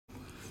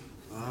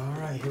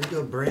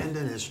So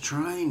Brandon is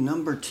trying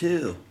number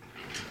 2.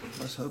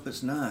 Let's hope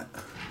it's not.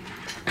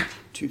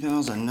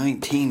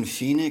 2019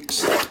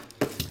 Phoenix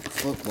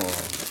football.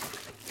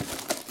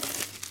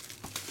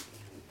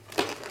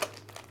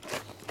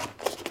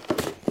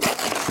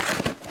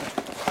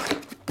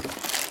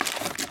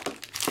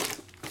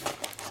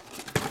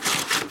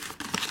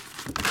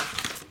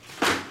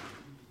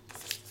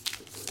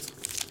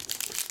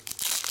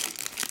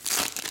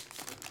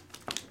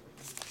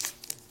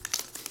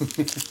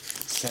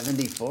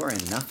 $74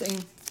 and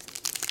nothing?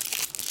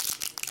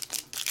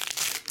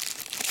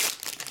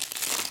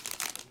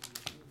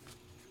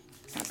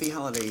 Happy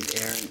holidays,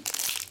 Aaron.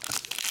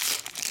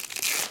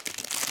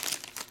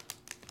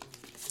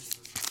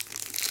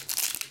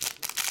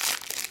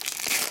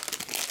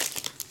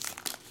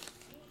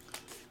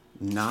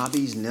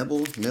 Nobby's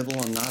nibble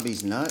on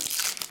Nobby's nuts.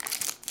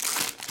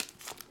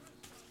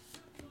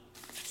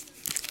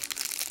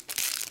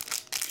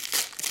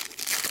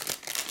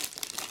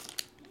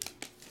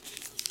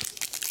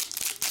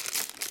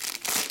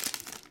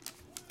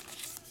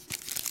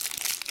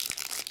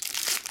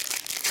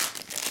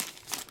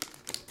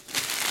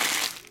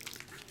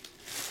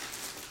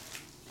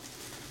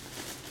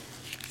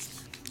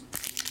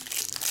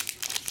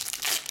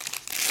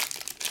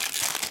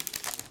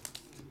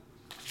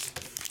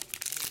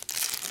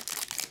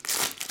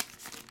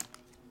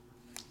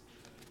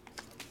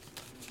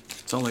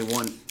 It's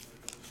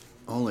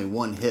only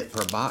one hit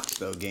per box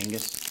though,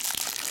 Genghis.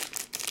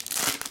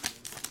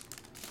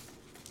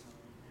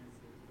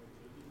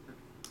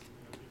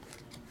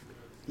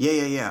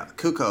 Yeah.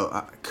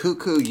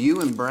 Cuckoo,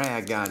 you and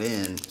Brad got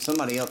in.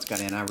 Somebody else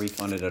got in. I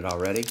refunded it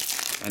already.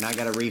 And I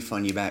got to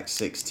refund you back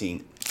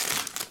 16.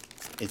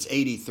 It's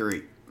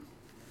 83.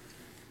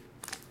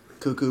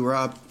 Cuckoo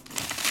Rob.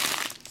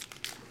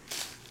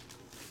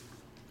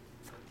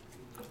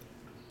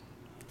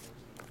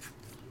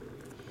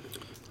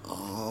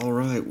 All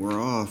right,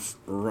 we're off.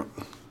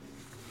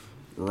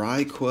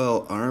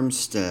 Ryquell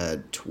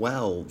Armstead,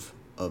 12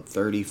 of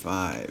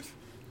 35.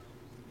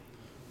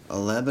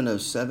 11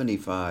 of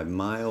 75,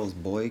 Miles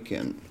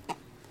Boykin.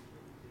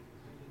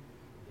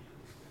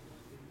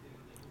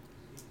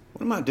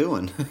 What am I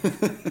doing?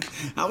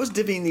 I was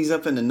divvying these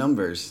up into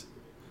numbers.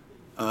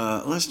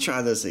 Let's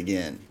try this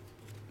again.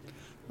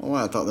 Oh,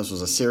 I thought this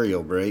was a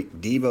cereal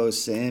break. Deebo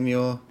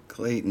Samuel,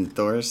 Clayton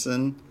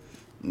Thorson,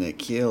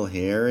 N'Keal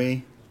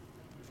Harry,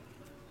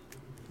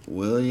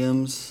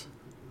 Williams,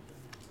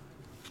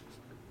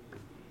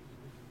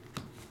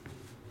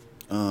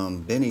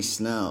 Benny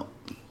Snell.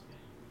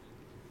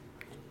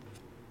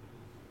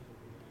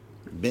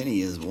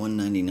 Benny is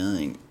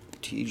 199.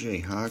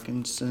 TJ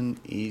Hawkinson,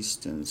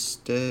 Easton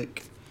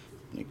Stick,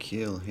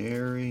 N'Keal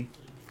Harry,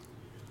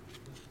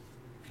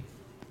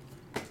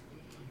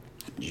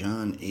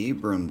 John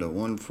Abram to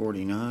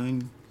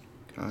 149.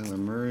 Kyler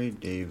Murray,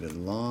 David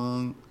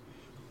Long,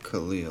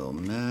 Khalil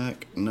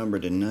Mack, number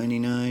to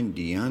 99,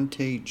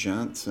 Deontay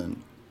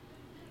Johnson.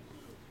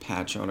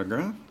 Patch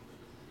autograph.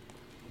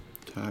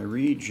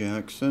 Tyree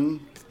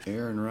Jackson,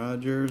 Aaron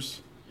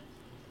Rodgers,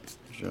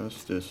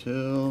 Justice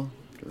Hill,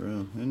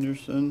 Darrell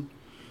Henderson.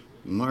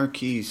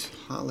 Marquise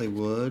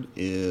Hollywood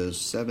is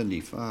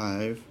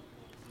 75.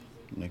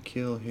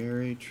 N'Keal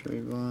Harry,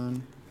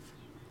 Trayvon,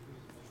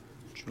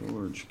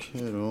 George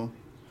Kittle.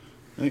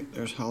 Hey,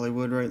 there's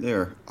Hollywood right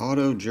there.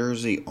 Auto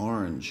jersey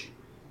orange.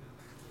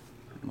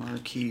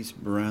 Marquise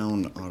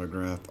Brown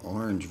autograph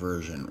orange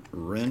version.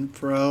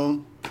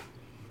 Renfro,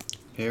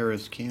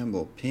 Paris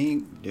Campbell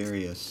pink,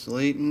 Darius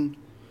Slayton,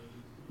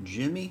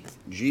 Jimmy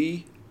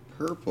G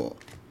purple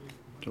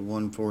to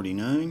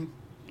 149.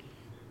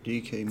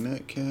 DK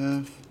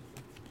Metcalf,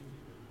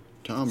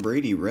 Tom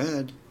Brady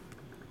red,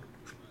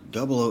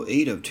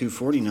 008 of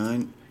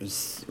 249,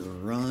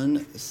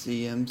 Run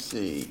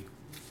CMC.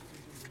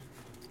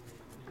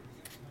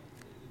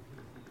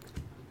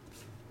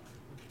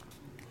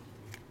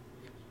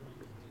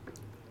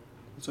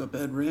 What's up,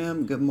 Ed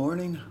Ram? Good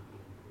morning.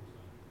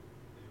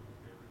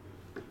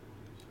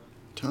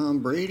 Tom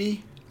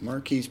Brady,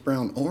 Marquise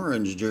Brown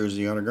orange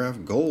jersey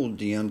autograph, gold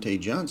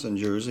Deontay Johnson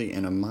jersey,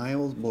 and a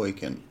Miles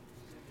Boykin.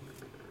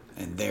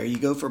 And there you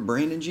go for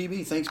Brandon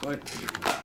GB. Thanks, bud.